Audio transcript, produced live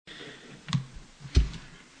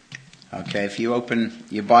Okay, if you open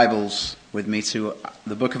your Bibles with me to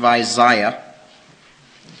the book of Isaiah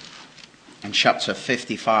in chapter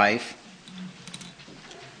 55.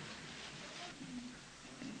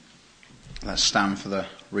 Let's stand for the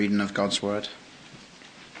reading of God's word.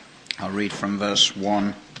 I'll read from verse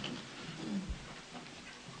 1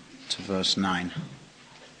 to verse 9.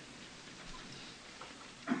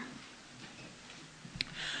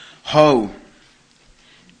 Ho,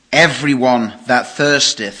 everyone that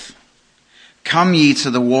thirsteth, come ye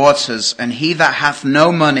to the waters, and he that hath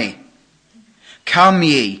no money, come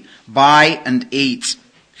ye, buy and eat.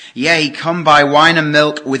 Yea, come buy wine and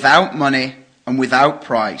milk without money and without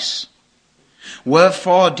price.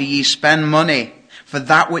 Wherefore do ye spend money for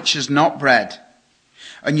that which is not bread,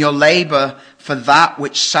 and your labour for that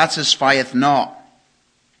which satisfieth not?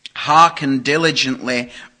 Hearken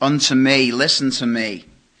diligently unto me, listen to me,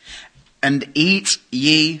 and eat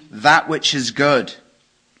ye that which is good,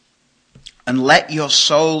 and let your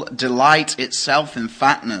soul delight itself in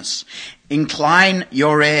fatness. Incline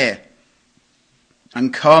your ear,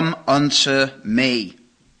 and come unto me.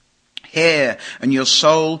 Hear, and your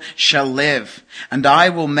soul shall live, and I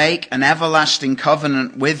will make an everlasting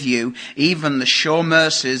covenant with you, even the sure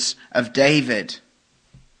mercies of David.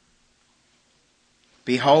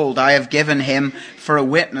 Behold, I have given him for a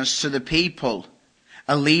witness to the people,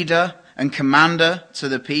 a leader and commander to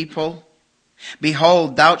the people.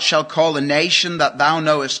 Behold, thou shalt call a nation that thou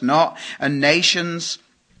knowest not, and nations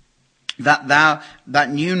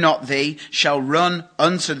that knew not thee shall run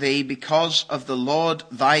unto thee, because of the Lord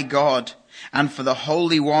thy God, and for the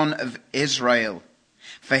Holy One of Israel,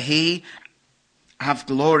 for he hath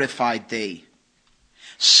glorified thee.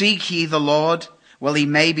 Seek ye the Lord while he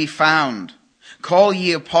may be found. Call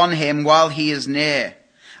ye upon him while he is near.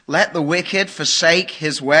 Let the wicked forsake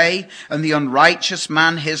his way, and the unrighteous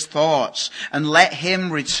man his thoughts, and let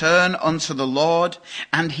him return unto the Lord,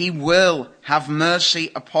 and he will have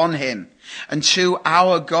mercy upon him, and to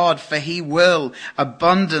our God, for he will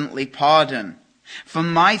abundantly pardon. For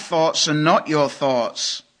my thoughts are not your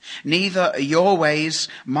thoughts, neither are your ways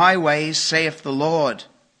my ways, saith the Lord.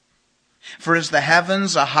 For as the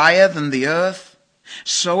heavens are higher than the earth,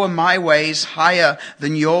 so are my ways higher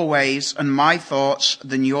than your ways, and my thoughts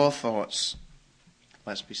than your thoughts.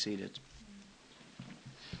 Let's be seated.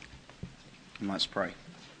 And let's pray.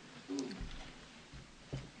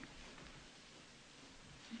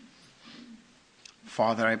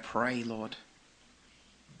 Father, I pray, Lord,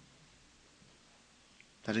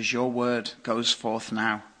 that as your word goes forth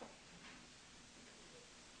now,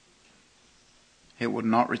 it would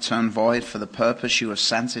not return void for the purpose you have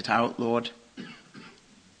sent it out, Lord.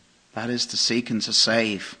 That is to seek and to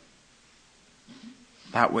save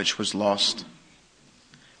that which was lost.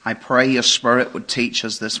 I pray your Spirit would teach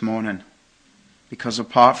us this morning, because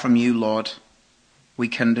apart from you, Lord, we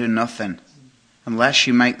can do nothing unless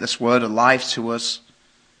you make this word alive to us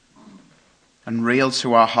and real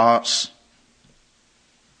to our hearts.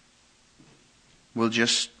 We'll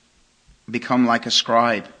just become like a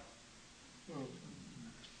scribe.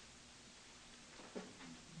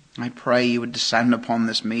 I pray you would descend upon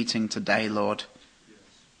this meeting today, Lord.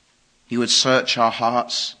 You would search our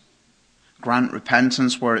hearts, grant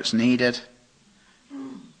repentance where it's needed.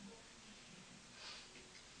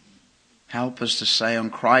 Help us to say, on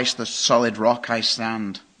Christ the solid rock I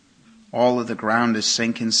stand. All of the ground is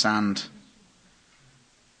sinking sand.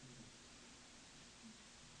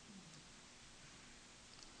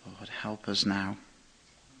 Lord, help us now.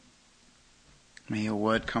 May your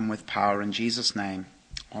word come with power in Jesus' name.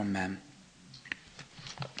 Amen.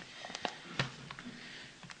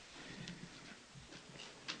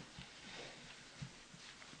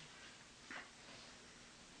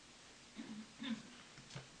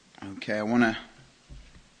 Okay, I want to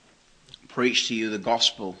preach to you the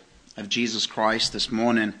gospel of Jesus Christ this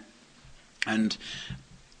morning. And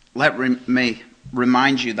let me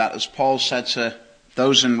remind you that, as Paul said to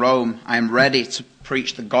those in Rome, I am ready to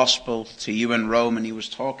preach the gospel to you in Rome. And he was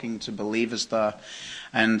talking to believers there.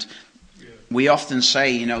 And we often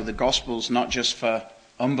say, the gospel's not just for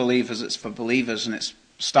unbelievers, it's for believers, and it's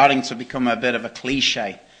starting to become a bit of a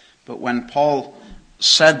cliche. But when Paul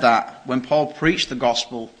said that, when Paul preached the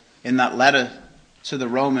gospel in that letter to the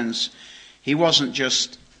Romans, he wasn't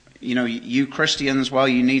just, you Christians, well,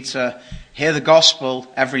 you need to hear the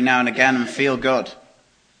gospel every now and again and feel good.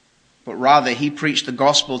 But rather, he preached the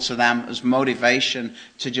gospel to them as motivation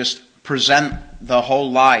to just present their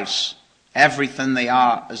whole lives, everything they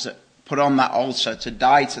are, as put on that altar, to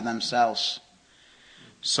die to themselves.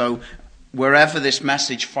 So wherever this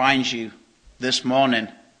message finds you this morning,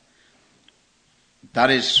 that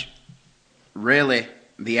is really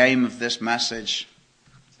the aim of this message,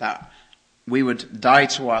 that we would die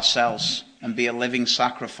to ourselves and be a living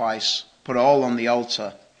sacrifice, put all on the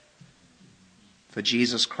altar for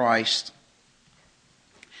Jesus Christ.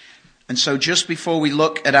 And so just before we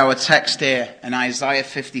look at our text here in Isaiah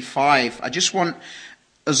 55, I just want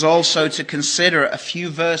us also to consider a few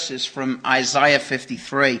verses from Isaiah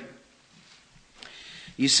 53.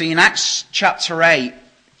 You see, in Acts chapter 8,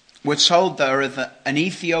 we're told there of an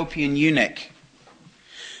Ethiopian eunuch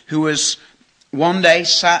who was one day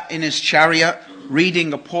sat in his chariot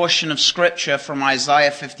reading a portion of scripture from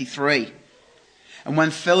Isaiah 53. And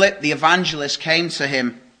when Philip the evangelist came to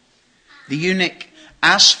him, the eunuch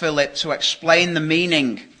asked Philip to explain the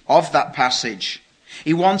meaning of that passage.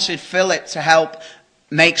 He wanted Philip to help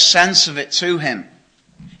make sense of it to him.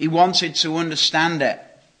 He wanted to understand it.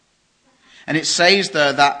 And it says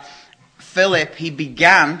there that Philip, he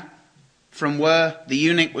began from where the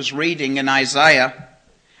eunuch was reading in Isaiah,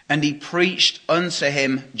 and he preached unto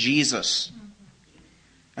him Jesus.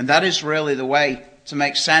 And that is really the way to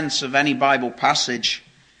make sense of any Bible passage.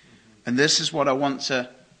 And this is what I want to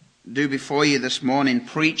do before you this morning.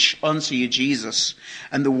 Preach unto you Jesus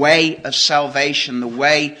and the way of salvation, the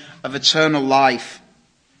way of eternal life.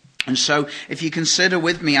 And so if you consider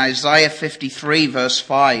with me Isaiah 53 verse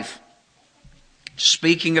 5.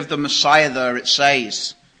 Speaking of the Messiah there, it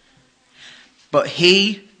says, "But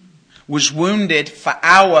he was wounded for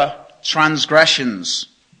our transgressions.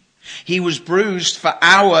 He was bruised for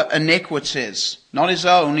our iniquities." Not his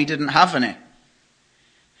own, he didn't have any.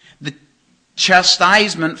 "The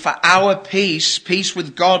chastisement for our peace, peace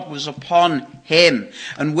with God, was upon him.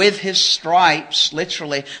 And with his stripes,"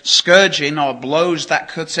 literally scourging or blows that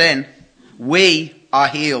cut in, "we are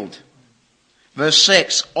healed." Verse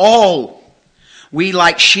 6, "All we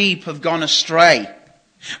like sheep have gone astray.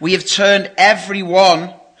 We have turned every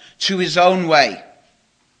one to his own way."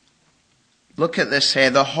 Look at this here.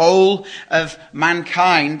 The whole of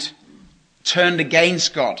mankind turned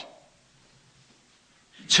against God,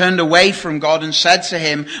 turned away from God and said to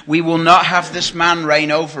him, "We will not have this man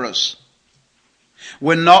reign over us.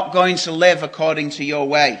 We're not going to live according to your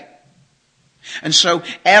way." And so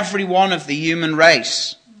every one of the human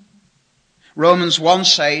race, Romans 1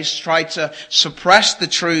 says, tried to suppress the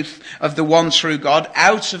truth of the one true God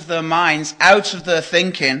out of their minds, out of their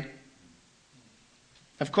thinking.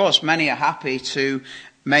 Of course, many are happy to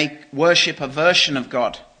worship a version of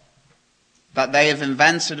God that they have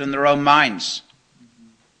invented in their own minds.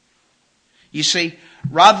 You see,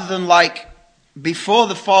 rather than like before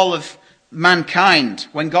the fall of mankind,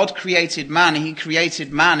 when God created man, he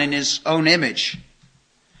created man in his own image.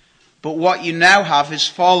 But what you now have is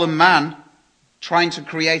fallen man trying to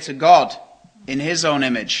create a God in his own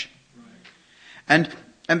image. And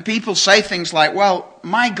people say things like, "Well,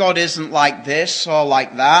 my God isn't like this or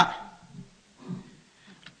like that."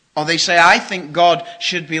 Or they say, "I think God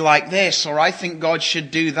should be like this," or "I think God should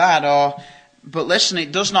do that." But listen,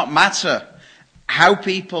 it does not matter how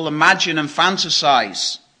people imagine and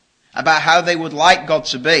fantasize about how they would like God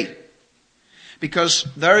to be. Because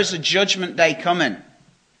there is a judgment day coming.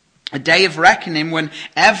 A day of reckoning when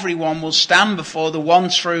everyone will stand before the one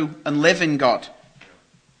true and living God.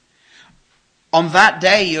 On that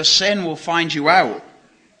day, your sin will find you out.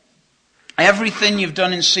 Everything you've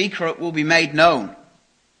done in secret will be made known.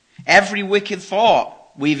 Every wicked thought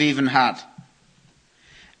we've even had.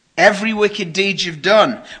 Every wicked deed you've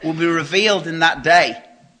done will be revealed in that day.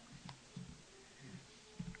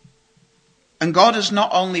 And God has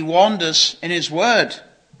not only warned us in his word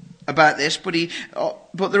about this,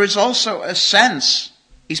 but there is also a sense.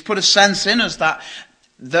 He's put a sense in us that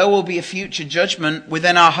there will be a future judgment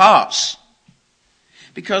within our hearts.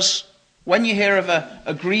 Because when you hear of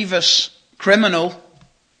a grievous criminal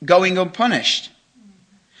going unpunished,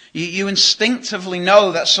 you instinctively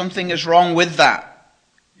know that something is wrong with that.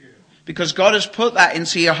 Because God has put that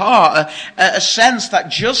into your heart, a sense that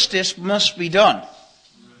justice must be done.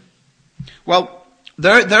 Well,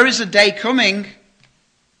 there is a day coming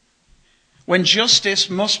when justice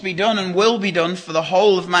must be done and will be done for the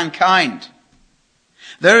whole of mankind.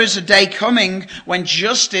 There is a day coming when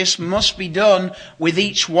justice must be done with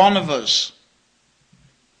each one of us.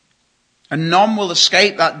 And none will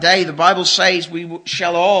escape that day. The Bible says we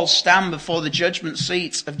shall all stand before the judgment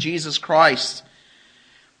seat of Jesus Christ.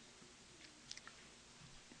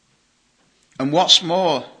 And what's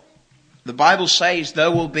more, the Bible says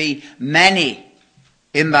there will be many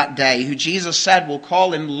in that day who Jesus said will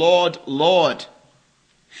call him Lord, Lord.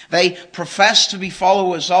 They profess to be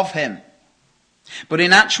followers of him, but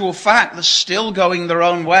in actual fact they're still going their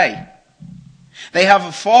own way. They have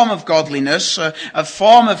a form of godliness, a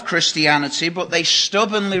form of Christianity, but they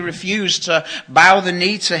stubbornly refuse to bow the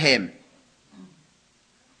knee to him.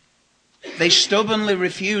 They stubbornly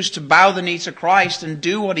refuse to bow the knee to Christ and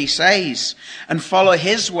do what he says and follow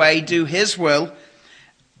his way, do his will.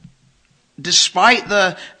 Despite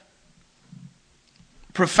the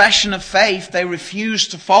profession of faith, they refuse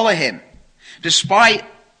to follow him. Despite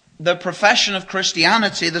the profession of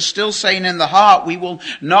Christianity, they're still saying in the heart, we will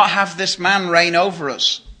not have this man reign over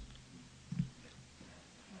us.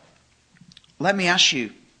 Let me ask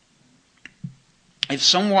you, if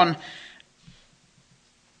someone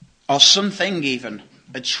or something even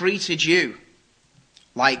had treated you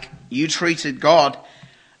like you treated God,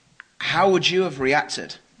 how would you have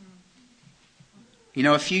reacted? You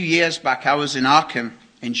know, a few years back I was in Aachen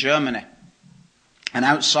in Germany. And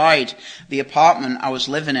outside the apartment I was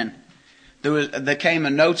living in, there came a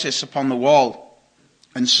notice upon the wall,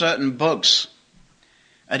 and certain bugs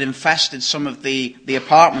had infested some of the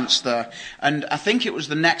apartments there. And I think it was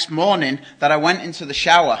the next morning that I went into the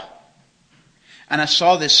shower, and I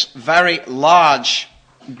saw this very large,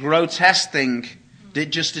 grotesque thing,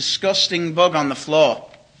 just disgusting bug on the floor.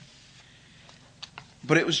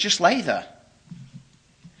 But it was just lay there.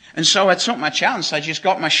 And so I took my chance. I just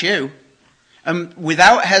got my shoe. And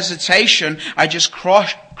without hesitation, I just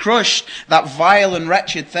crushed that vile and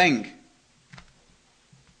wretched thing.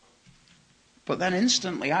 But then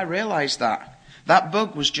instantly I realized that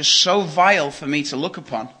bug was just so vile for me to look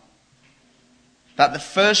upon, that the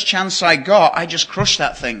first chance I got, I just crushed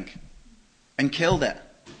that thing and killed it.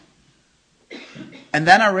 And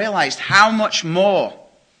then I realized how much more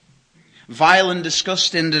vile and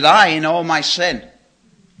disgusting did I in all my sin.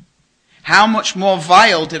 How much more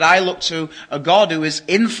vile did I look to a God who is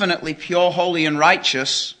infinitely pure, holy, and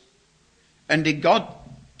righteous? And did God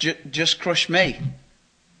just crush me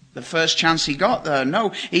the first chance he got there? No,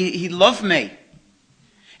 he loved me.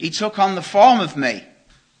 He took on the form of me.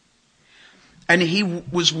 And he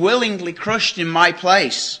was willingly crushed in my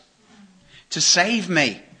place to save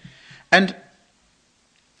me. And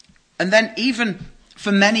then even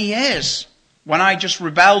for many years, when I just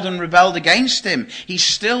rebelled against him, he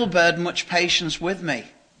still bared much patience with me.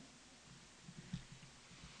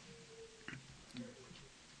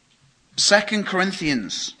 2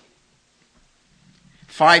 Corinthians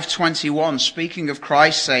 5:21, speaking of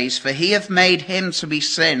Christ, says, "For he hath made him to be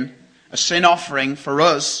sin, a sin offering for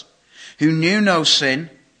us, who knew no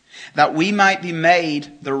sin, that we might be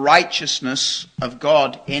made the righteousness of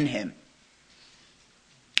God in him."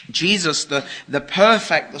 Jesus, the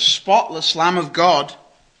perfect, the spotless Lamb of God,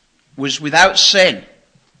 was without sin.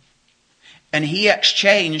 And he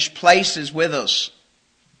exchanged places with us.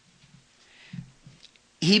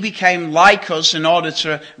 He became like us in order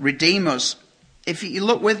to redeem us. If you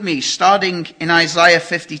look with me, starting in Isaiah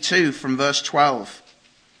 52 from verse 12.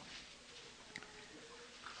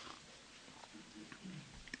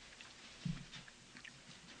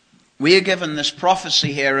 We are given this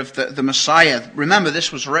prophecy here of the Messiah. Remember,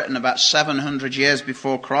 this was written about 700 years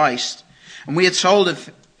before Christ. And we are told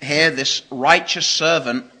of here this righteous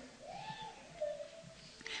servant.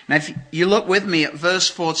 Now, if you look with me at verse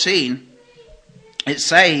 14, it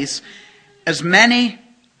says, "As many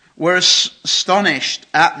were astonished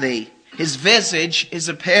at thee, his visage, his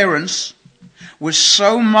appearance, was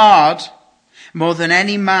so marred more than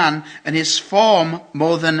any man, and his form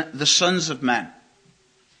more than the sons of men."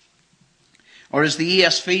 Or as the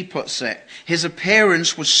ESV puts it, his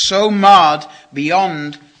appearance was so marred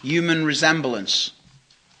beyond human resemblance.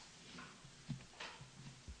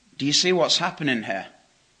 Do you see what's happening here?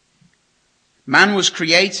 Man was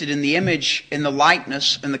created in the image, in the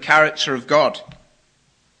likeness, and the character of God.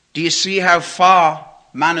 Do you see how far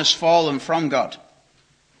man has fallen from God?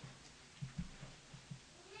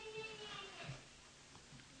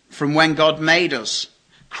 From when God made us.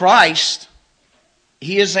 Christ,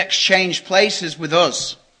 he has exchanged places with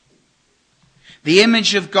us. The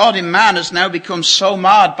image of God in man has now become so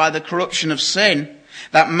marred by the corruption of sin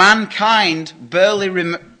that mankind barely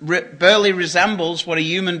resembles what a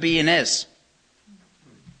human being is.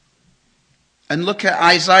 And look at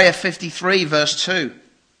Isaiah 53 verse 2.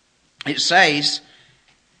 It says,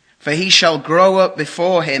 "For he shall grow up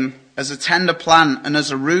before him as a tender plant and as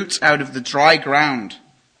a root out of the dry ground."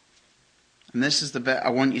 And this is the bit I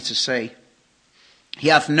want you to see. "He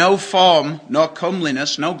hath no form, nor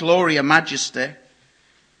comeliness, no glory or majesty.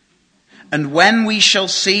 And when we shall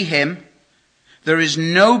see him, there is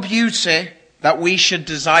no beauty that we should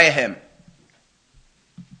desire him."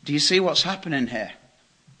 Do you see what's happening here?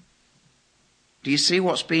 Do you see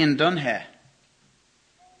what's being done here?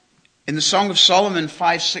 In the Song of Solomon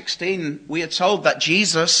 5:16, we are told that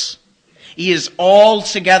Jesus, he is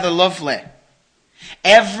altogether lovely.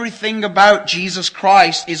 Everything about Jesus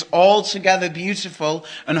Christ is altogether beautiful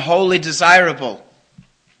and wholly desirable.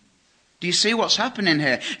 Do you see what's happening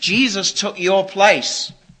here? Jesus took your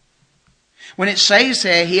place. When it says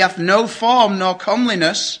here, he hath no form nor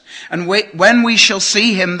comeliness, and when we shall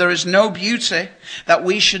see him, there is no beauty that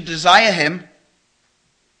we should desire him.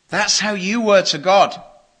 That's how you were to God.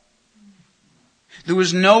 There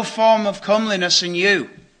was no form of comeliness in you.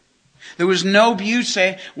 There was no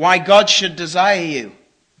beauty why God should desire you.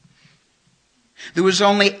 There was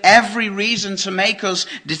only every reason to make us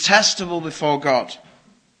detestable before God,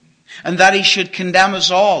 and that he should condemn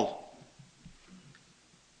us all.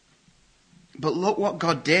 But look what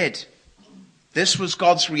God did. This was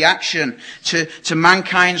God's reaction to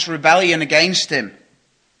mankind's rebellion against him.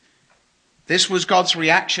 This was God's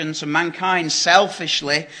reaction to mankind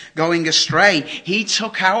selfishly going astray. He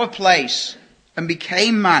took our place and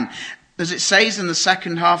became man. As it says in the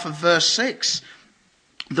second half of verse 6,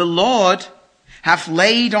 the Lord hath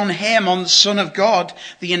laid on him, on the Son of God,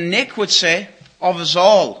 the iniquity of us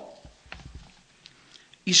all.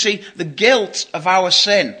 You see, the guilt of our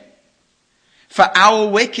sin, for our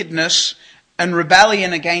wickedness and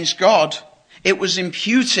rebellion against God, it was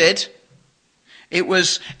imputed, it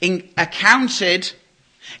was accounted,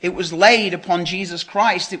 it was laid upon Jesus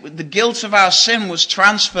Christ. The guilt of our sin was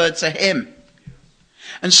transferred to him.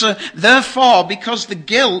 And so, therefore, because the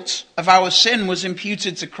guilt of our sin was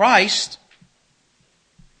imputed to Christ,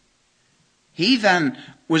 he then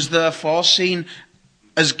was therefore seen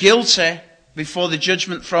as guilty before the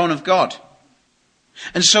judgment throne of God.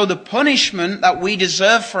 And so the punishment that we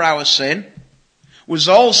deserve for our sin was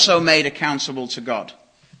also made accountable to God.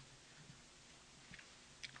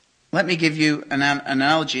 Let me give you an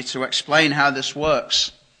analogy to explain how this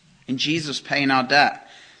works in Jesus paying our debt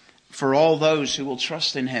for all those who will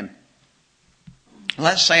trust in him.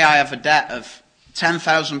 Let's say I have a debt of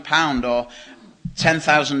 £10,000 or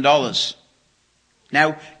 $10,000.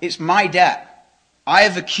 Now, it's my debt. I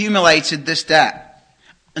have accumulated this debt.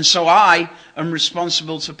 And so I am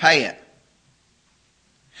responsible to pay it.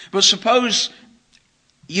 But suppose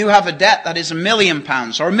you have a debt that is £1 million or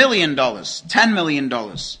 $1 million, $10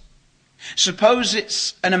 million. Suppose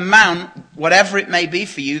it's an amount, whatever it may be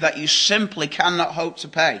for you, that you simply cannot hope to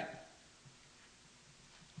pay.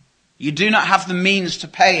 You do not have the means to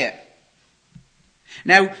pay it.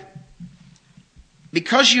 Now,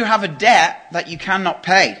 because you have a debt that you cannot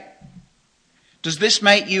pay, does this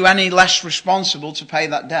make you any less responsible to pay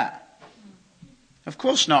that debt? Of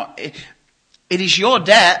course not. It is your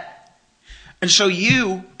debt, and so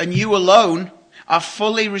you and you alone are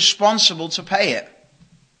fully responsible to pay it.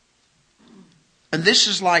 And this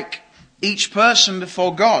is like each person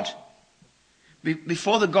before God.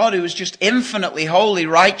 Before the God who is just infinitely holy,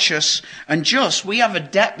 righteous, and just, we have a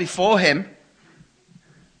debt before him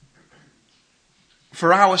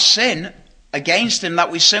for our sin against him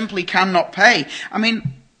that we simply cannot pay. I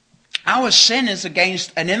mean, our sin is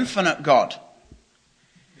against an infinite God.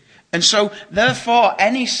 And so, therefore,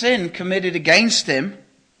 any sin committed against him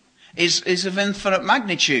is of infinite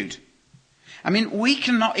magnitude. I mean, we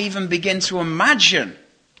cannot even begin to imagine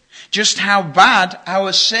just how bad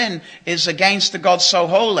our sin is against the God so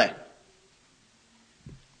holy.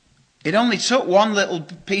 It only took one little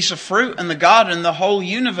piece of fruit in the garden, the whole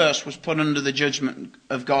universe was put under the judgment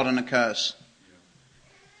of God and a curse.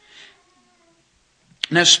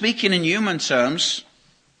 Now, speaking in human terms,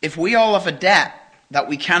 if we all have a debt that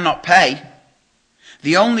we cannot pay,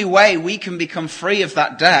 the only way we can become free of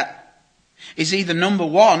that debt is either, number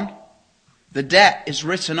one, the debt is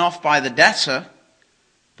written off by the debtor,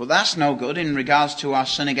 but that's no good in regards to our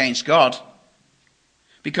sin against God,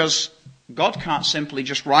 because God can't simply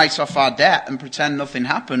just write off our debt and pretend nothing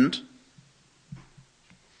happened.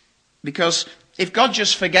 Because if God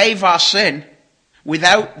just forgave our sin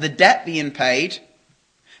without the debt being paid,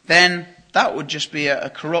 then that would just be a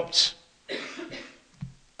corrupt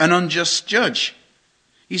and unjust judge.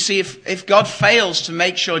 You see, if God fails to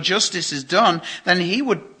make sure justice is done, then he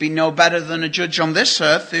would be no better than a judge on this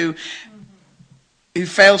earth who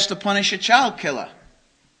fails to punish a child killer.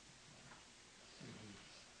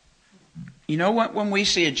 You know, when we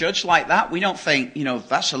see a judge like that, we don't think,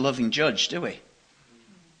 that's a loving judge, do we?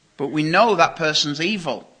 But we know that person's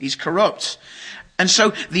evil. He's corrupt. And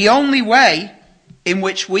so the only way in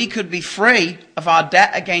which we could be free of our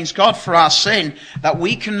debt against God for our sin that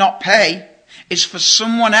we cannot pay is for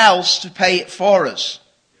someone else to pay it for us.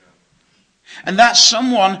 And that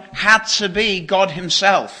someone had to be God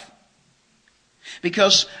himself.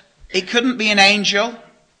 Because it couldn't be an angel,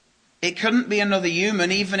 It couldn't be another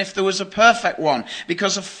human, even if there was a perfect one,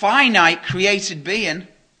 because a finite created being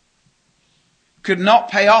could not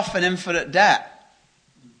pay off an infinite debt.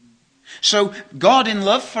 So God, in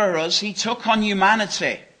love for us, he took on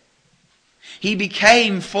humanity. He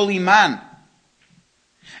became fully man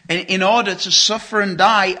in order to suffer and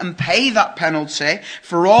die and pay that penalty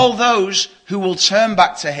for all those who will turn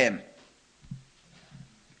back to him.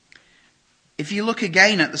 If you look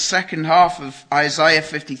again at the second half of Isaiah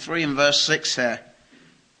 53 and verse 6 here,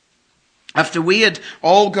 after we had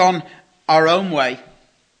all gone our own way,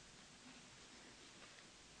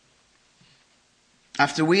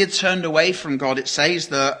 after we had turned away from God, it says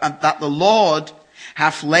there, that the Lord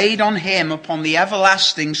hath laid on him, upon the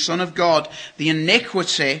everlasting Son of God, the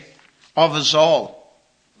iniquity of us all.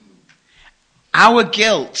 Our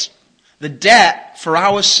guilt, the debt for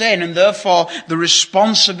our sin, and therefore the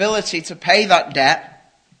responsibility to pay that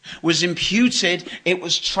debt, was imputed, it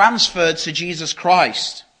was transferred to Jesus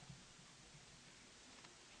Christ.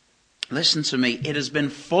 Listen to me, it has been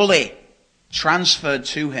fully transferred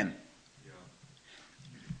to him.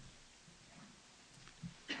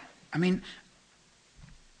 I mean,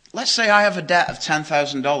 let's say I have a debt of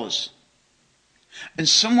 $10,000 and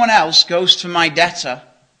someone else goes to my debtor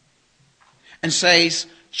and says,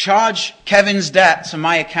 charge Kevin's debt to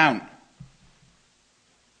my account.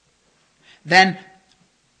 Then,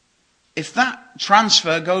 if that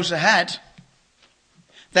transfer goes ahead,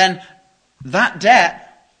 then that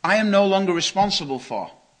debt I am no longer responsible for.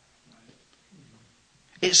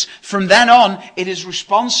 It's from then on, it is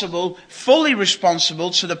responsible, fully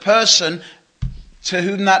responsible to the person to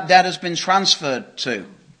whom that debt has been transferred to.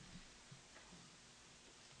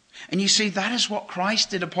 And you see, that is what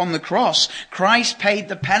Christ did upon the cross. Christ paid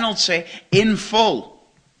the penalty in full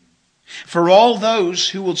for all those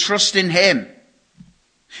who will trust in him,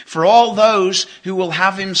 for all those who will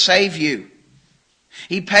have him save you.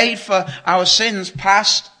 He paid for our sins,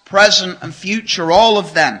 past, present, and future, all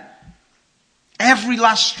of them. Every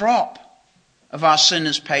last drop of our sin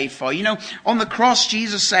is paid for. You know, on the cross,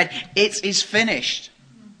 Jesus said, it is finished.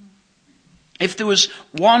 If there was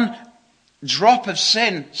one drop of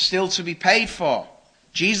sin still to be paid for,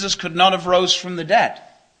 Jesus could not have rose from the dead.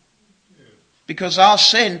 Because our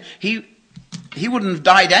sin, he wouldn't have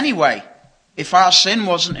died anyway if our sin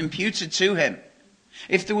wasn't imputed to him.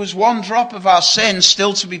 If there was one drop of our sin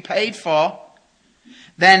still to be paid for,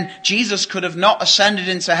 then Jesus could have not ascended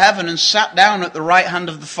into heaven and sat down at the right hand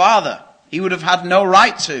of the Father. He would have had no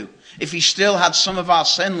right to, if he still had some of our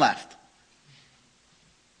sin left.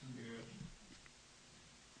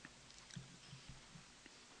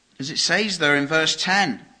 As it says there in verse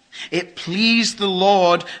 10, it pleased the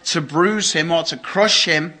Lord to bruise him or to crush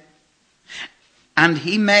him, and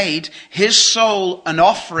he made his soul an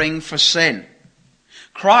offering for sin.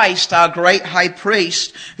 Christ, our great high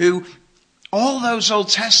priest, who all those Old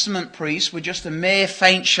Testament priests were just a mere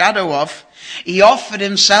faint shadow of, he offered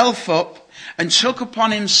himself up and took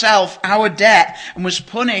upon himself our debt and was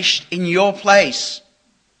punished in your place.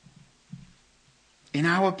 In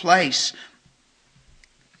our place.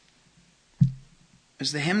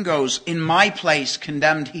 As the hymn goes, in my place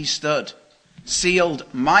condemned he stood, sealed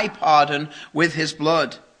my pardon with his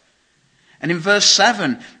blood. And in verse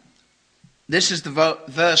 7, this is the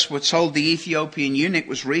verse we're told the Ethiopian eunuch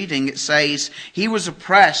was reading. It says, he was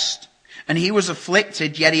oppressed and he was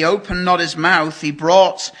afflicted, yet he opened not his mouth. He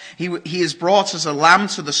is brought as a lamb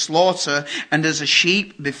to the slaughter, and as a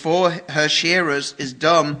sheep before her shearers is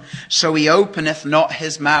dumb, so he openeth not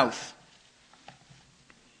his mouth.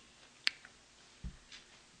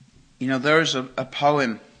 You know, there is a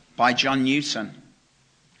poem by John Newton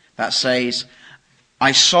that says,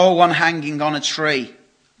 I saw one hanging on a tree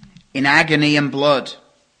in agony and blood,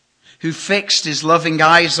 who fixed his loving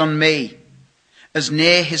eyes on me, as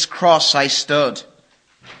near his cross I stood.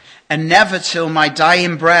 And never till my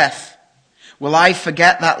dying breath will I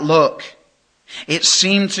forget that look. It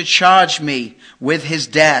seemed to charge me with his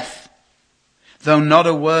death, though not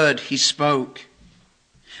a word he spoke.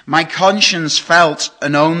 My conscience felt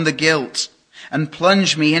and owned the guilt, and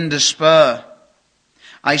plunged me in despair.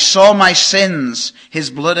 I saw my sins his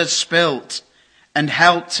blood had spilt, and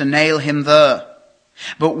helped to nail him there.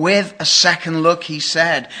 But with a second look he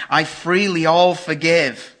said, I freely all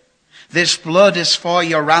forgive. This blood is for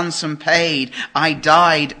your ransom paid. I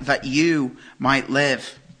died that you might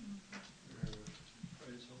live.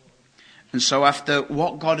 And so after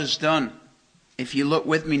what God has done, if you look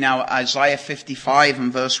with me now at Isaiah 55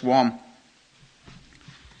 and verse 1.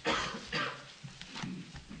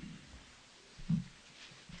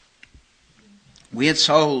 We are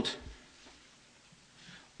told,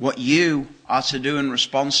 what you are to do in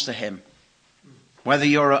response to him. Whether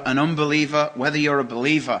you're an unbeliever, whether you're a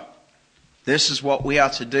believer, this is what we are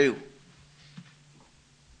to do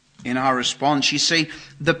in our response. You see,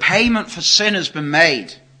 the payment for sin has been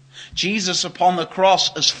made. Jesus upon the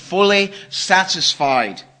cross is fully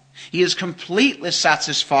satisfied. He is completely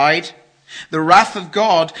satisfied the wrath of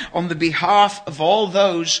God on the behalf of all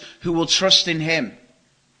those who will trust in him.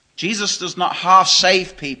 Jesus does not half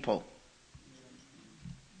save people.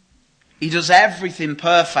 He does everything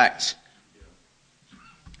perfect.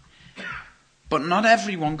 But not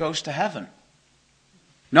everyone goes to heaven.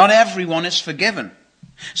 Not everyone is forgiven.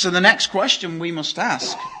 So the next question we must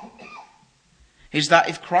ask is that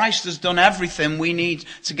if Christ has done everything we need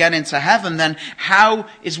to get into heaven, then how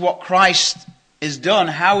is what Christ has done,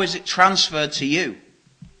 how is it transferred to you?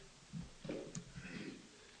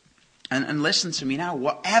 And listen to me now,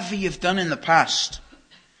 whatever you've done in the past,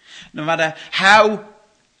 no matter how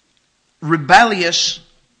rebellious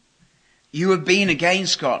you have been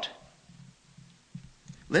against God,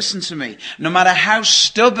 listen to me, no matter how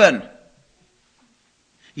stubborn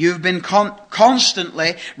you've been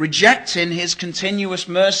constantly rejecting his continuous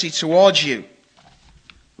mercy towards you,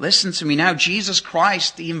 listen to me now, Jesus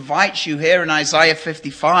Christ, he invites you here in Isaiah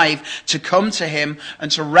 55 to come to him and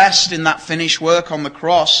to rest in that finished work on the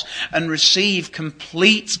cross and receive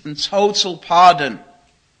complete and total pardon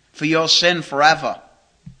for your sin forever.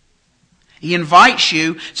 He invites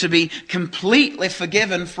you to be completely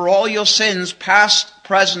forgiven for all your sins, past,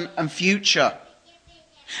 present, and future,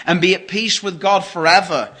 and be at peace with God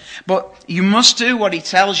forever. But you must do what he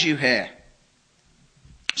tells you here.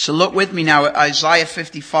 So look with me now at Isaiah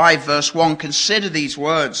 55 verse 1. Consider these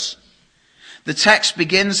words. The text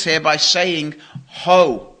begins here by saying,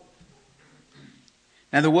 ho.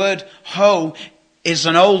 Now the word ho is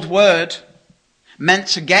an old word meant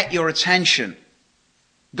to get your attention.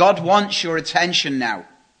 God wants your attention now.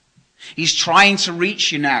 He's trying to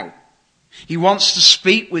reach you now. He wants to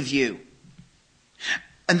speak with you.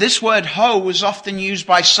 And this word ho was often used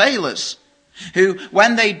by sailors who,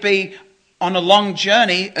 when they'd be on a long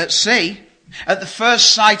journey at sea, at the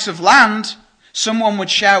first sight of land, someone would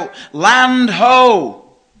shout, "Land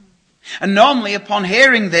ho!" And normally upon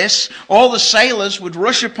hearing this, all the sailors would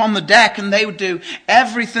rush upon the deck and they would do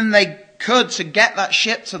everything they could to get that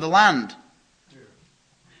ship to the land.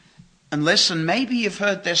 And listen, maybe you've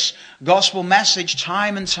heard this gospel message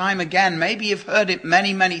time and time again. Maybe you've heard it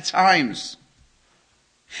many, many times.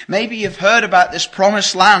 Maybe you've heard about this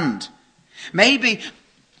promised land. Maybe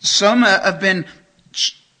some have been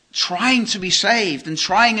trying to be saved and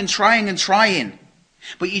trying.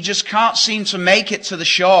 But you just can't seem to make it to the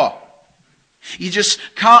shore. You just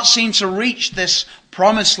can't seem to reach this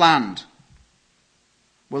promised land.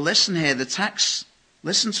 Well, listen here, the text,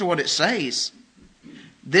 listen to what it says.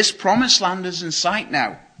 This promised land is in sight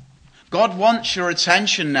now. God wants your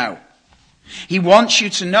attention now. He wants you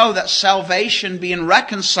to know that salvation, being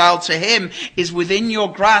reconciled to him, is within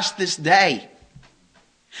your grasp this day.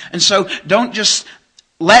 And so don't just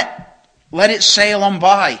let it sail on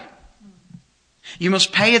by. You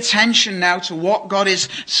must pay attention now to what God is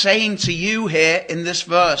saying to you here in this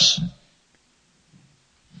verse.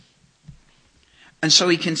 And so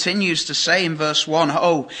he continues to say in verse 1,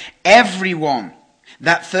 "Oh, everyone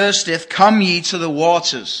that thirsteth, come ye to the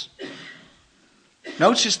waters."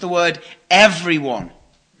 Notice the word everyone.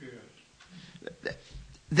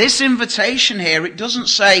 This invitation here, it doesn't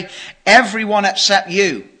say everyone except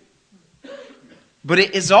you. But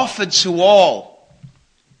it is offered to all.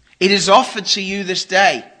 It is offered to you this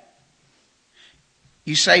day.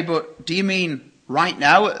 You say, but do you mean right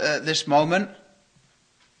now at this moment?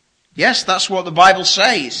 Yes, that's what the Bible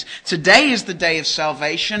says. Today is the day of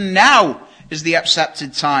salvation. Now is the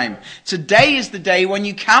accepted time. Today is the day when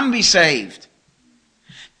you can be saved.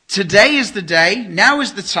 Today is the day, now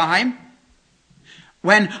is the time,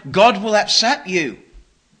 when God will accept you.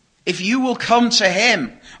 If you will come to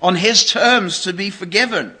him on his terms to be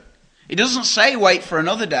forgiven. He doesn't say wait for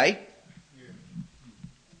another day.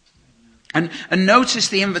 And notice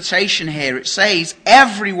the invitation here. It says,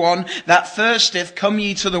 everyone that thirsteth, come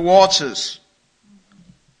ye to the waters.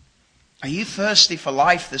 Are you thirsty for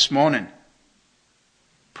life this morning?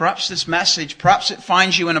 Perhaps this message, perhaps it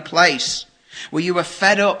finds you in a place where you are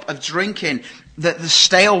fed up of drinking the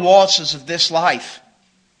stale waters of this life.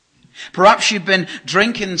 Perhaps you've been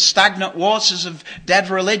drinking stagnant waters of dead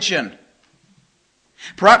religion.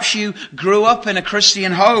 Perhaps you grew up in a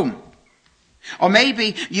Christian home. Or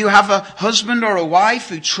maybe you have a husband or a wife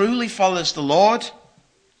who truly follows the Lord.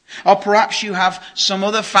 Or perhaps you have some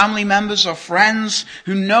other family members or friends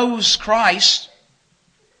who knows Christ,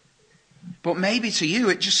 But maybe to you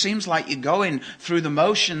it just seems like you're going through the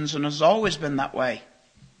motions and has always been that way.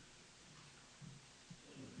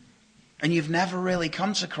 And you've never really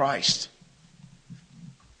come to Christ.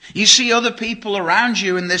 You see other people around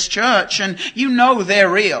you in this church and you know they're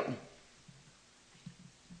real.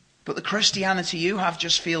 But the Christianity you have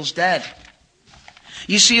just feels dead.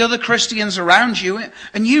 You see other Christians around you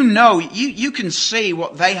and you know, you can see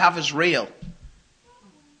what they have as real.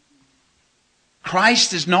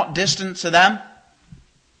 Christ is not distant to them.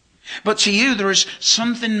 But to you there is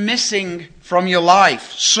something missing from your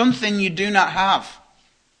life. Something you do not have.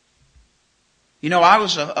 You know, I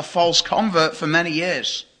was a false convert for many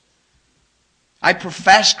years. I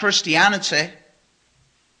professed Christianity.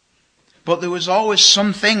 But there was always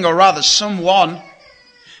something, or rather someone,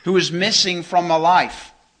 who was missing from my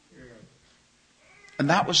life. And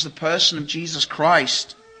that was the person of Jesus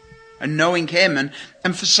Christ. And knowing Him.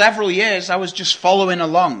 And for several years I was just following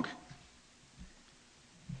along.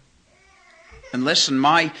 And listen,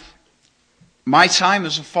 my time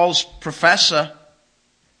as a false professor,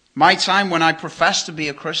 my time when I professed to be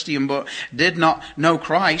a Christian but did not know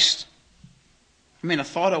Christ, I mean, I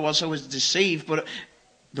thought I was deceived, but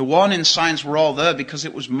the warning signs were all there because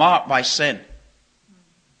it was marked by sin.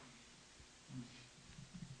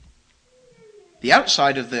 The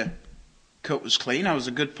outside of the cut was clean. I was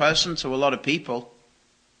a good person to a lot of people.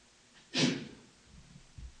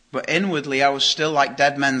 But inwardly I was still like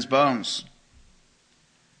dead men's bones.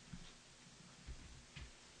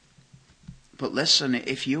 But listen,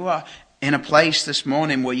 if you are in a place this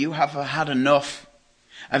morning where you have had enough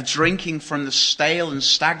of drinking from the stale and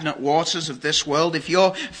stagnant waters of this world, if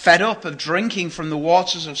you're fed up of drinking from the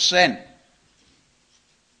waters of sin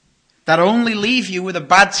that only leave you with a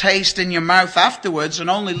bad taste in your mouth afterwards and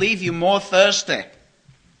only leave you more thirsty.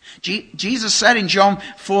 Jesus said in John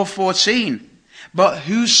 4:14, "But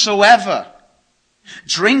whosoever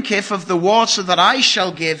drinketh of the water that I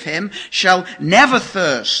shall give him shall never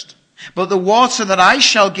thirst. But the water that I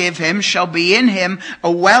shall give him shall be in him a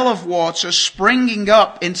well of water springing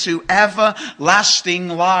up into everlasting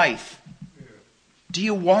life." Do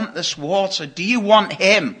you want this water? Do you want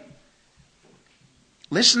Him?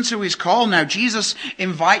 Listen to His call now. Jesus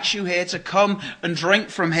invites you here to come and drink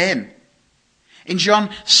from Him. In John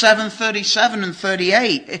 7:37 and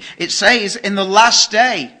 38, it says, "In the last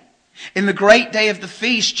day, in the great day of the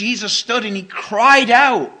feast, Jesus stood and He cried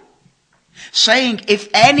out, saying, If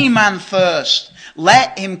any man thirst,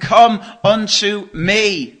 let him come unto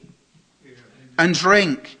me and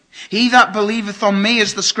drink. He that believeth on me,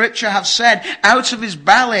 as the scripture hath said, out of his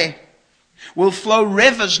belly will flow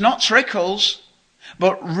rivers," not trickles,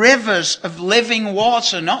 but rivers of living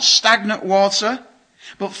water, not stagnant water,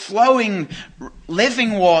 but flowing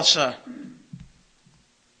living water.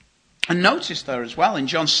 And notice there as well in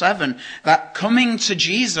John 7 that coming to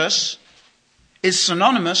Jesus is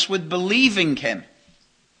synonymous with believing Him.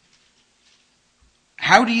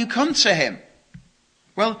 How do you come to Him?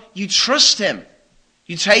 Well, you trust Him.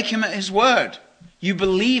 You take Him at His word. You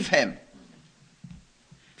believe Him.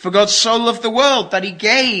 For God so loved the world that He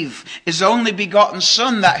gave His only begotten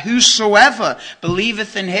Son, that whosoever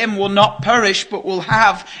believeth in Him will not perish, but will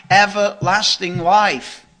have everlasting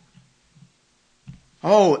life.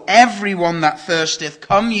 Oh, everyone that thirsteth,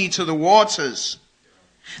 come ye to the waters.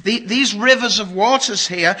 These rivers of waters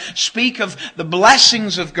here speak of the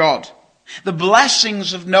blessings of God, the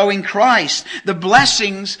blessings of knowing Christ, the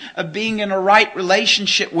blessings of being in a right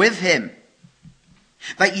relationship with Him.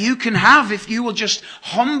 That you can have if you will just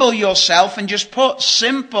humble yourself and just put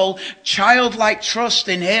simple, childlike trust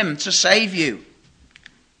in Him to save you.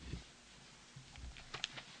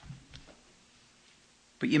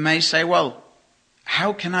 But you may say, well,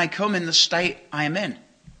 how can I come in the state I am in?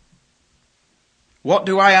 What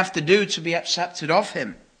do I have to do to be accepted of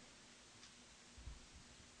Him?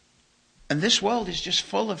 And this world is just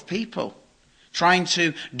full of people trying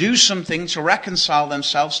to do something to reconcile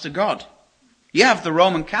themselves to God. You have the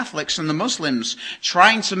Roman Catholics and the Muslims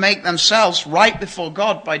trying to make themselves right before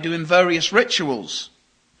God by doing various rituals.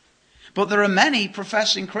 But there are many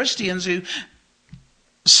professing Christians who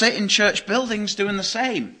sit in church buildings doing the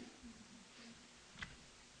same.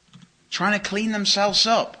 Trying to clean themselves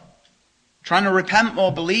up. Trying to repent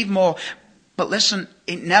more, believe more. But listen,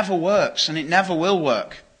 it never works and it never will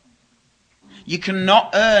work. You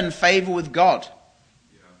cannot earn favor with God.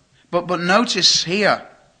 But notice here,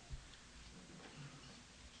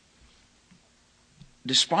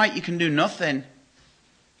 despite you can do nothing,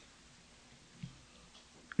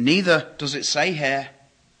 neither does it say here,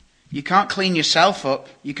 you can't clean yourself up.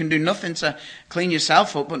 You can do nothing to clean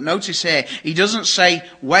yourself up. But notice here, He doesn't say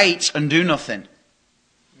wait and do nothing.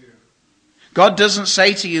 God doesn't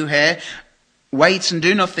say to you here, wait and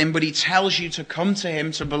do nothing, but he tells you to come to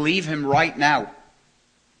him, to believe him right now.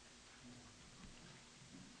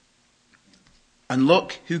 And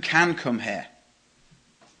look who can come here.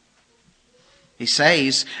 He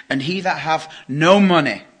says, and he that hath no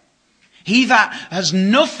money, he that has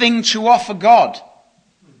nothing to offer God,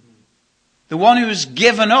 the one who has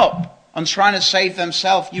given up on trying to save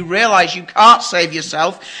themselves, you realize you can't save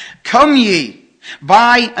yourself. Come ye,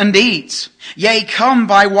 buy and eat. Yea, come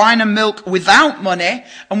buy wine and milk without money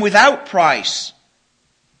and without price.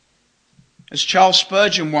 As Charles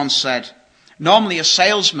Spurgeon once said, normally a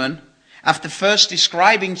salesman, after first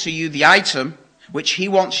describing to you the item which he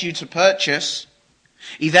wants you to purchase,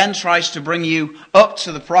 he then tries to bring you up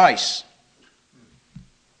to the price.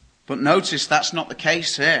 But notice that's not the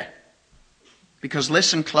case here. Because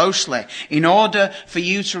listen closely. In order for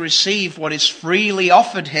you to receive what is freely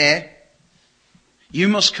offered here, you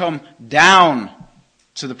must come down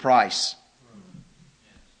to the price.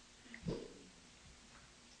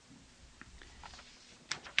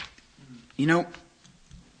 You know,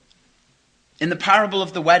 in the parable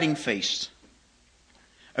of the wedding feast,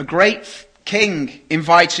 a great king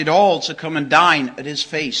invited all to come and dine at his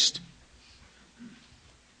feast.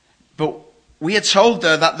 But we are told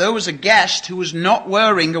there that there was a guest who was not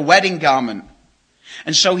wearing a wedding garment.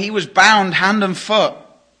 And so he was bound hand and foot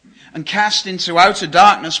and cast into outer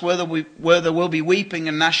darkness where there will be weeping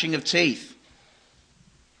and gnashing of teeth.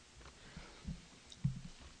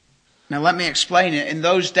 Now let me explain it. In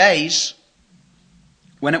those days,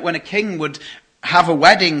 when a king would have a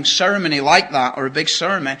wedding ceremony like that, or a big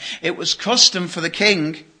ceremony, it was custom for the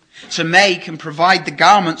king to make and provide the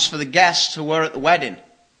garments for the guests who were at the wedding.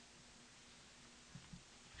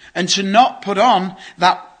 And to not put on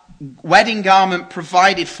that wedding garment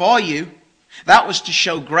provided for you, that was to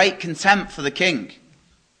show great contempt for the king.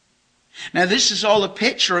 Now this is all a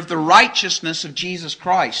picture of the righteousness of Jesus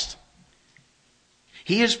Christ.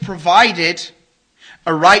 He has provided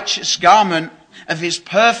a righteous garment of his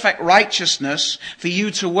perfect righteousness for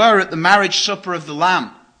you to wear at the marriage supper of the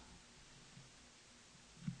Lamb.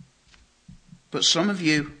 But some of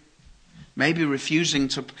you may be refusing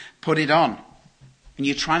to put it on, and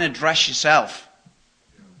you're trying to dress yourself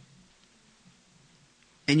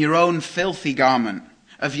in your own filthy garment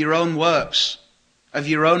of your own works, of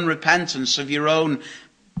your own repentance, of your own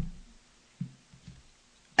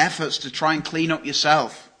efforts to try and clean up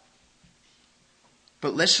yourself.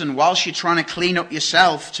 But listen, whilst you're trying to clean up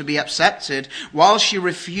yourself to be accepted, whilst you're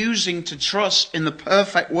refusing to trust in the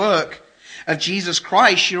perfect work of Jesus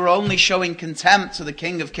Christ, you're only showing contempt to the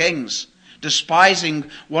King of Kings, despising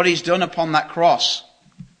what he's done upon that cross.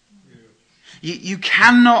 You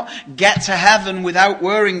cannot get to heaven without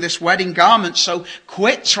wearing this wedding garment, so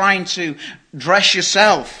quit trying to dress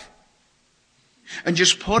yourself. And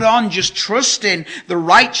just trust in the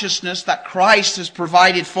righteousness that Christ has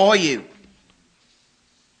provided for you.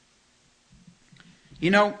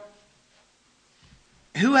 You know,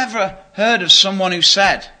 who ever heard of someone who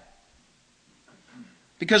said,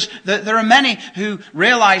 because there are many who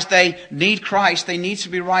realize they need Christ, they need to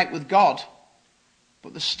be right with God,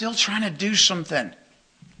 but they're still trying to do something.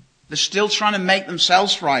 They're still trying to make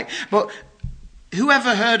themselves right. But who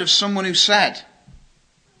ever heard of someone who said,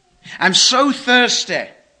 I'm so thirsty,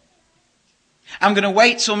 I'm going to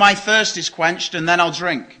wait till my thirst is quenched and then I'll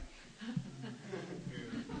drink?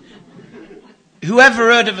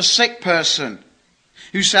 Whoever heard of a sick person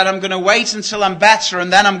who said, I'm going to wait until I'm better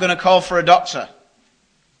and then I'm going to call for a doctor?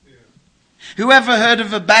 Yeah. Whoever heard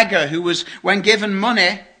of a beggar who was, when given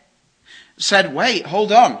money, said, wait,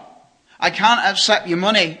 hold on. I can't accept your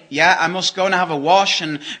money yet. I must go and have a wash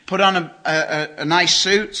and put on a nice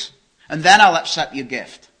suit and then I'll accept your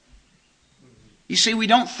gift. You see, we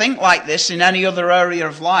don't think like this in any other area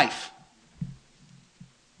of life.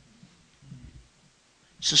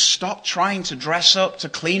 So stop trying to dress up, to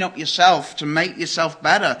clean up yourself, to make yourself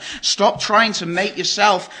better. Stop trying to make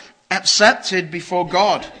yourself accepted before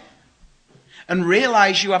God. And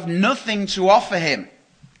realize you have nothing to offer him.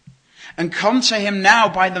 And come to him now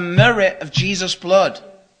by the merit of Jesus' blood.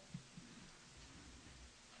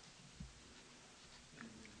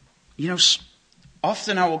 You know,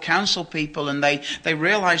 often I will counsel people and they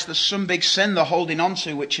realize there's some big sin they're holding on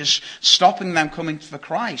to which is stopping them coming to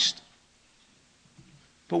Christ.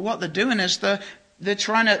 But what they're doing is they're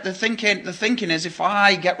thinking is, if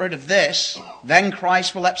I get rid of this, then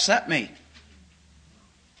Christ will accept me.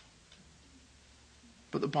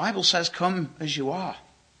 But the Bible says, come as you are.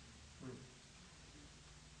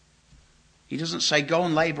 He doesn't say go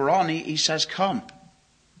and labor on, he says come.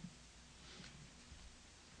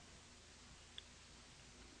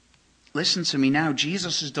 listen to me now.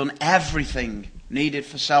 Jesus has done everything needed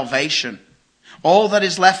for salvation. All that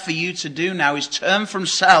is left for you to do now is turn from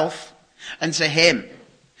self and to him,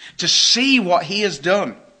 to see what he has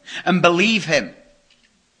done and believe him.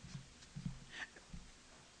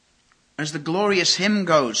 As the glorious hymn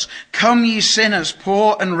goes, come ye sinners,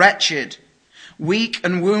 poor and wretched, weak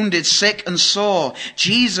and wounded, sick and sore.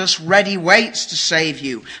 Jesus ready waits to save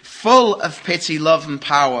you, full of pity, love and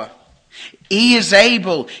power. He is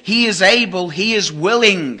able, he is able, he is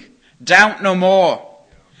willing. Doubt no more.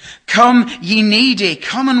 Come ye needy,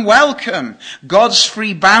 come and welcome. God's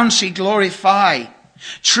free bounty glorify.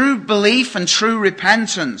 True belief and true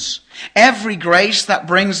repentance, every grace that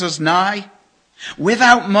brings us nigh.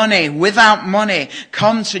 Without money,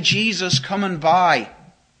 come to Jesus, come and buy.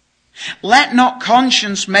 Let not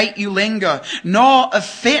conscience make you linger, nor of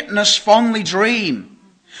fitness fondly dream.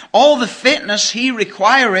 All the fitness he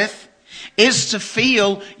requireth is to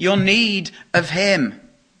feel your need of him.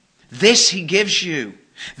 This he gives you,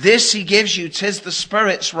 'tis the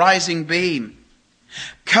Spirit's rising beam.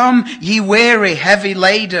 Come ye weary, heavy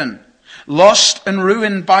laden, lost and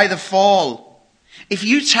ruined by the fall. If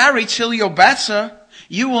you tarry till you're better,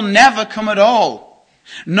 you will never come at all.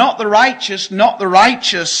 Not the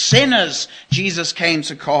righteous, sinners Jesus came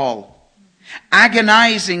to call.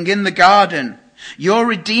 Agonizing in the garden, your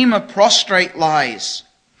Redeemer prostrate lies.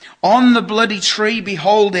 On the bloody tree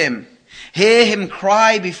behold him. Hear him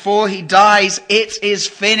cry before he dies, it is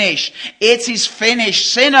finished. It is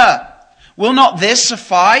finished. Sinner, will not this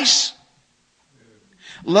suffice?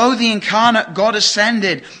 Lo, the incarnate God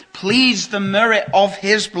ascended, pleads the merit of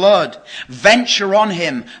his blood. Venture on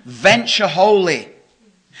him, venture wholly.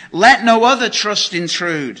 Let no other trust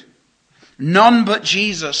intrude. None but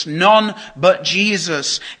Jesus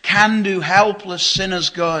can do helpless sinners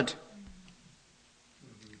good.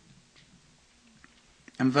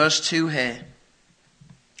 And verse 2 here.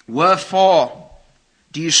 Wherefore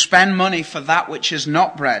do you spend money for that which is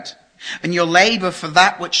not bread, and your labour for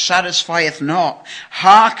that which satisfieth not?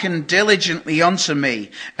 Hearken diligently unto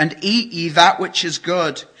me, and eat ye that which is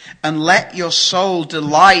good, and let your soul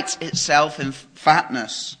delight itself in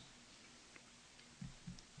fatness.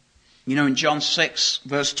 You know, in John 6,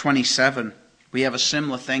 verse 27, we have a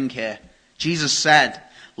similar thing here. Jesus said,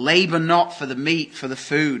 labour not for the meat, for the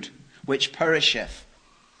food, which perisheth,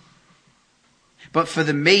 but for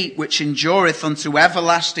the meat which endureth unto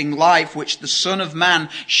everlasting life, which the Son of Man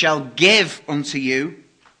shall give unto you.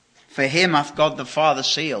 For him hath God the Father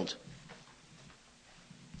sealed.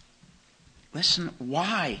 Listen,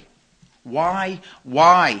 why? Why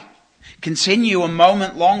continue a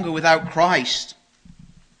moment longer without Christ?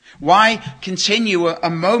 Why continue a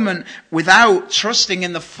moment without trusting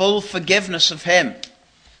in the full forgiveness of him?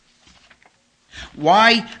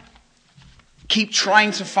 Why keep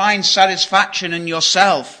trying to find satisfaction in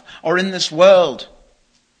yourself or in this world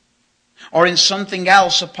or in something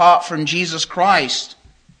else apart from Jesus Christ,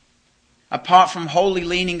 apart from wholly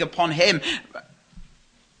leaning upon him,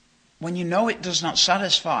 when you know it does not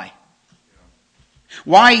satisfy?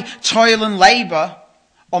 Why toil and labour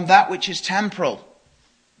on that which is temporal,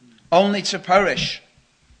 only to perish?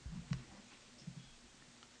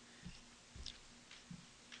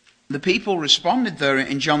 The people responded there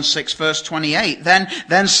in John 6 verse 28.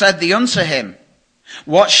 Then said they unto him,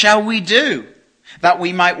 what shall we do that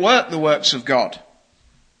we might work the works of God?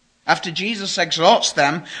 After Jesus exhorts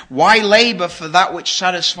them, why labour for that which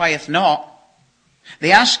satisfieth not?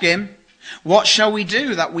 They ask him, what shall we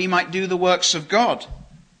do that we might do the works of God?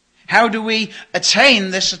 How do we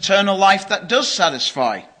attain this eternal life that does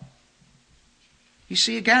satisfy? You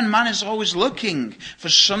see, again, man is always looking for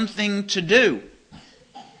something to do,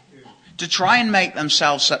 to try and make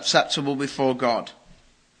themselves acceptable before God.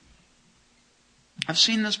 I've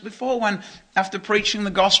seen this before when, after preaching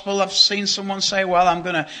the gospel, I've seen someone say, well, I'm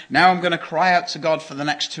going to cry out to God for the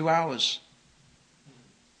next 2 hours.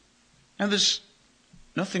 Now, there's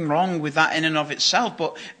nothing wrong with that in and of itself,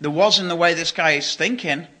 but there was in the way this guy is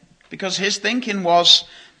thinking, because his thinking was,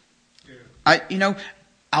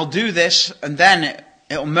 I'll do this and then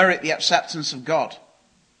it'll merit the acceptance of God,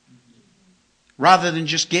 rather than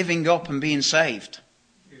just giving up and being saved.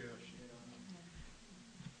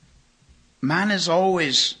 Man is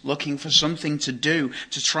always looking for something to do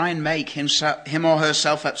to try and make him or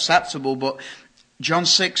herself acceptable. But John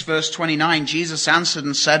 6 verse 29, Jesus answered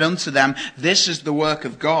and said unto them, this is the work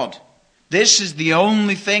of God. This is the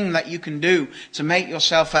only thing that you can do to make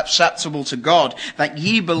yourself acceptable to God, that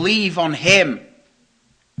ye believe on him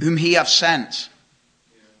whom he hath sent.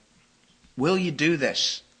 Will you do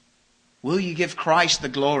this? Will you give Christ the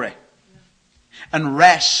glory and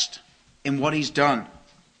rest in what he's done?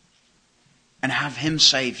 and have him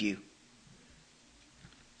save you.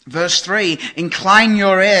 Verse 3, incline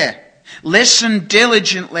your ear. Listen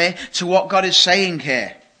diligently to what God is saying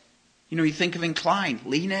here. You know, you think of incline,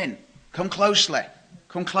 lean in, come closely,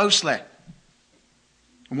 come closely.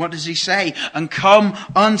 And what does he say? And come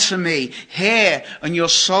unto me, hear, and your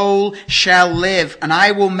soul shall live, and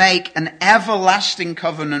I will make an everlasting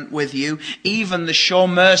covenant with you, even the sure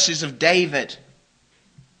mercies of David.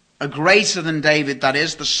 A greater than David, that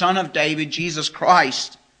is, the Son of David, Jesus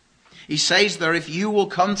Christ. He says there, if you will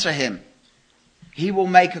come to him, he will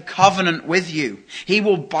make a covenant with you. He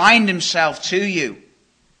will bind himself to you.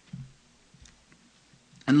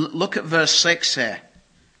 And look at verse 6 here.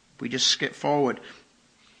 We just skip forward.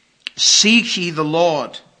 Seek ye the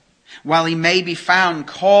Lord while he may be found.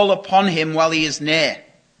 Call upon him while he is near.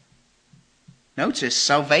 Notice,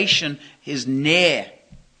 salvation is near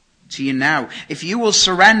to you now. If you will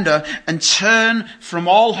surrender and turn from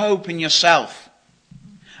all hope in yourself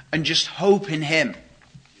and just hope in him.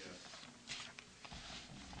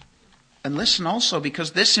 And listen also,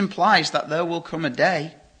 because this implies that there will come a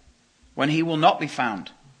day when he will not be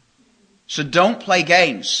found. So don't play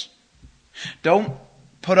games. Don't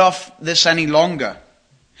put off this any longer.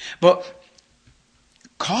 But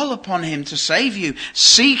call upon him to save you.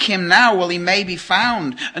 Seek him now while he may be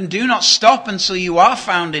found. And do not stop until you are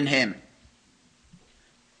found in him.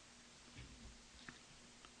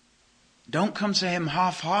 Don't come to him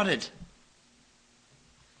half-hearted.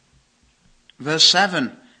 Verse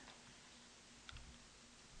 7.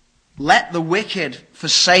 Let the wicked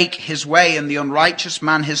forsake his way, and the unrighteous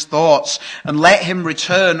man his thoughts, and let him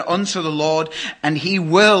return unto the Lord, and he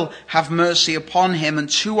will have mercy upon him, and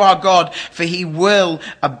to our God, for he will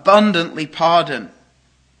abundantly pardon.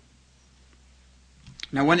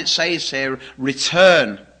 Now when it says here,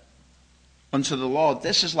 return unto the Lord,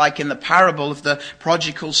 this is like in the parable of the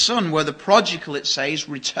prodigal son, where the prodigal, it says,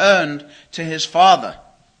 returned to his father.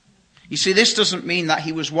 You see, this doesn't mean that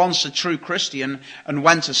he was once a true Christian and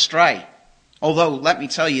went astray. Although, let me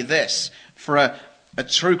tell you this, for a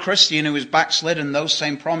true Christian who is backslidden, those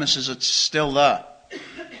same promises are still there.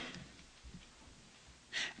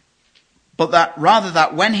 But that rather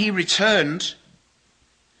that when he returned,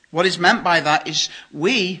 what is meant by that is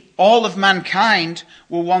we, all of mankind,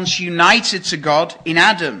 were once united to God in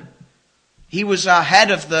Adam. He was our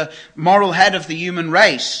head of the moral head of the human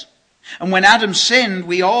race. And when Adam sinned,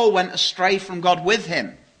 we all went astray from God with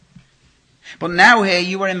him. But now here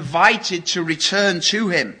you are invited to return to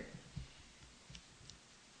him.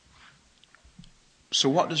 So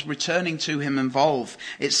what does returning to him involve?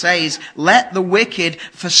 It says, let the wicked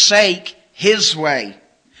forsake his way,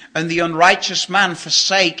 and the unrighteous man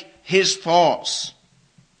forsake his thoughts.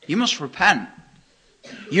 You must repent.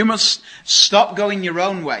 You must stop going your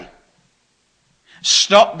own way.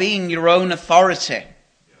 Stop being your own authority.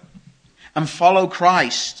 And follow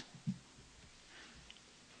Christ.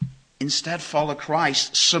 Instead, follow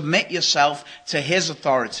Christ. Submit yourself to his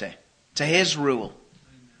authority, to his rule.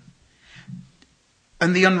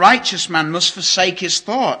 And the unrighteous man must forsake his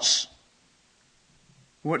thoughts.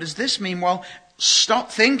 What does this mean? Well, stop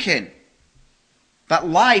thinking that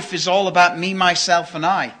life is all about me, myself, and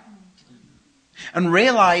I. And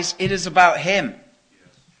realize it is about him.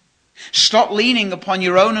 Stop leaning upon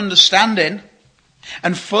your own understanding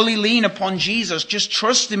and fully lean upon Jesus. Just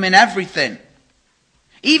trust him in everything.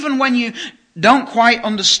 Even when you don't quite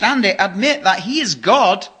understand it, admit that he is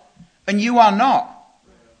God and you are not.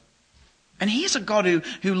 And he is a God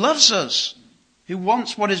who loves us, who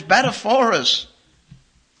wants what is better for us.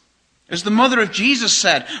 As the mother of Jesus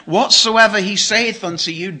said, whatsoever he saith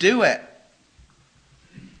unto you, do it.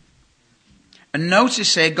 And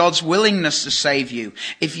notice here God's willingness to save you.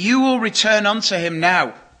 If you will return unto him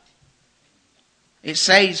now, it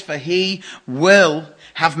says, for he will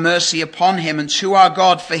have mercy upon him, and to our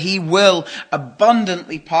God, for he will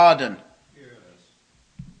abundantly pardon.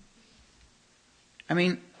 I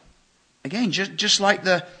mean, again, just like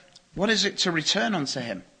what is it to return unto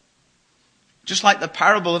him? Just like the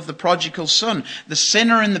parable of the prodigal son. The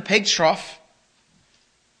sinner in the pig trough,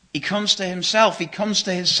 he comes to himself, he comes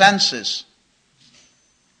to his senses.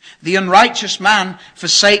 The unrighteous man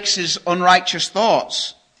forsakes his unrighteous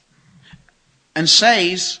thoughts and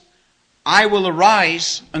says, I will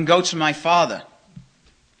arise and go to my father.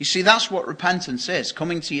 You see, that's what repentance is,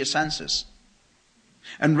 coming to your senses.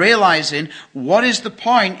 And realizing what is the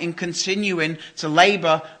point in continuing to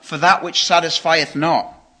labor for that which satisfieth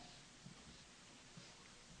not.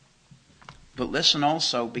 But listen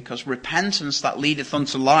also, because repentance that leadeth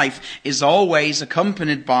unto life is always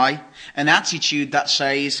accompanied by an attitude that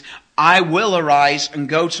says, I will arise and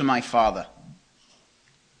go to my father.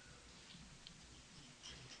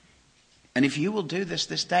 And if you will do this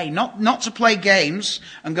day, not to play games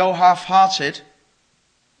and go half-hearted,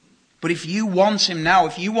 but if you want him now,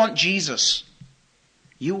 if you want Jesus,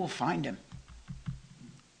 you will find him.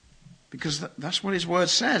 Because that's what his word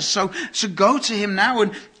says. So go to him now,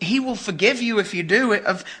 and he will forgive you if you do it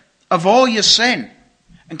of all your sin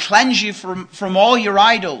and cleanse you from all your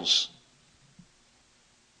idols.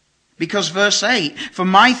 Because verse 8, for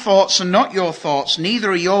my thoughts are not your thoughts,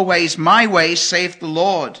 neither are your ways my ways, saith the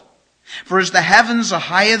Lord. For as the heavens are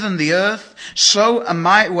higher than the earth, so are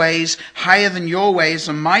my ways higher than your ways,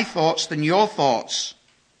 and my thoughts than your thoughts.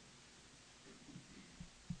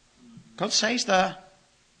 God says there,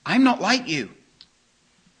 I'm not like you.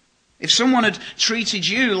 If someone had treated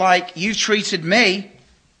you like you treated me,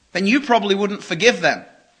 then you probably wouldn't forgive them.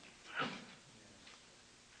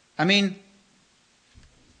 I mean,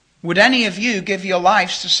 would any of you give your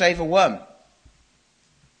lives to save a worm?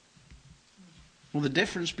 Well, the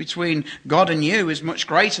difference between God and you is much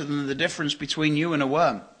greater than the difference between you and a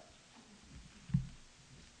worm.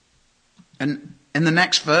 And in the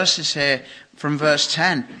next verses here, from verse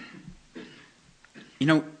 10,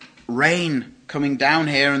 rain coming down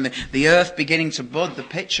here and the earth beginning to bud. The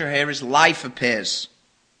picture here is life appears.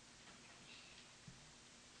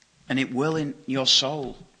 And it will in your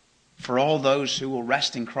soul for all those who will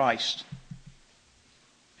rest in Christ,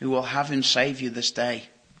 who will have him save you this day.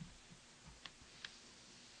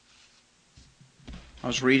 I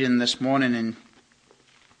was reading this morning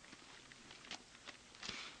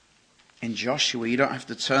in Joshua. You don't have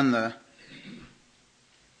to turn there.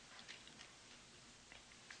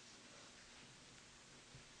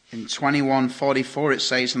 In 21:44 it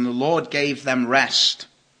says, and the Lord gave them rest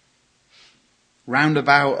round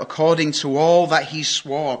about according to all that he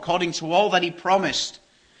swore, according to all that he promised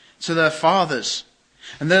to their fathers.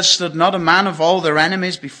 And there stood not a man of all their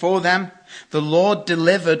enemies before them. The Lord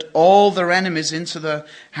delivered all their enemies into their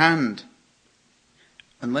hand.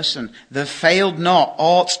 And listen, there failed not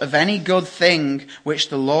aught of any good thing which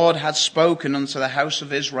the Lord had spoken unto the house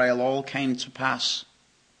of Israel, all came to pass.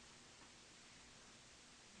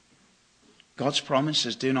 God's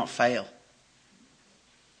promises do not fail.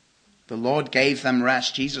 The Lord gave them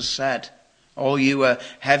rest. Jesus said, all you are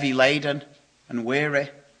heavy laden and weary,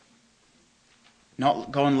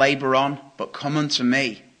 not go and labor on, but come unto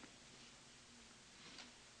me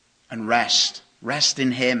and rest. Rest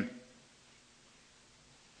in him.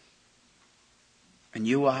 And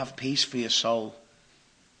you will have peace for your soul.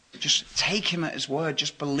 Just take him at his word.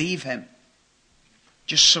 Just believe him.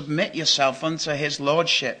 Just submit yourself unto his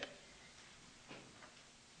lordship.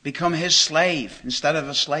 Become his slave instead of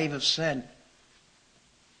a slave of sin.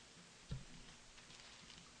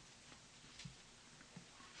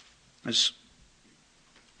 As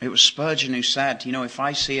it was Spurgeon who said, if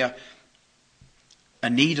I see a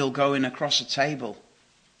needle going across a table,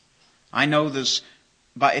 I know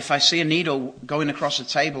but if I see a needle going across a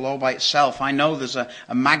table all by itself, I know there's a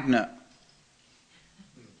magnet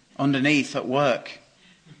underneath at work.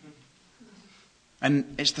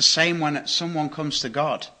 And it's the same when someone comes to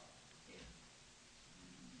God.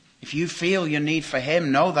 If you feel your need for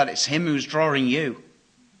him, know that it's him who's drawing you.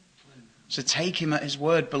 So take him at his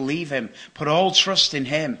word, believe him, put all trust in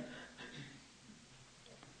him.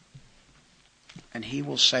 And he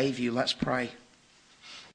will save you. Let's pray.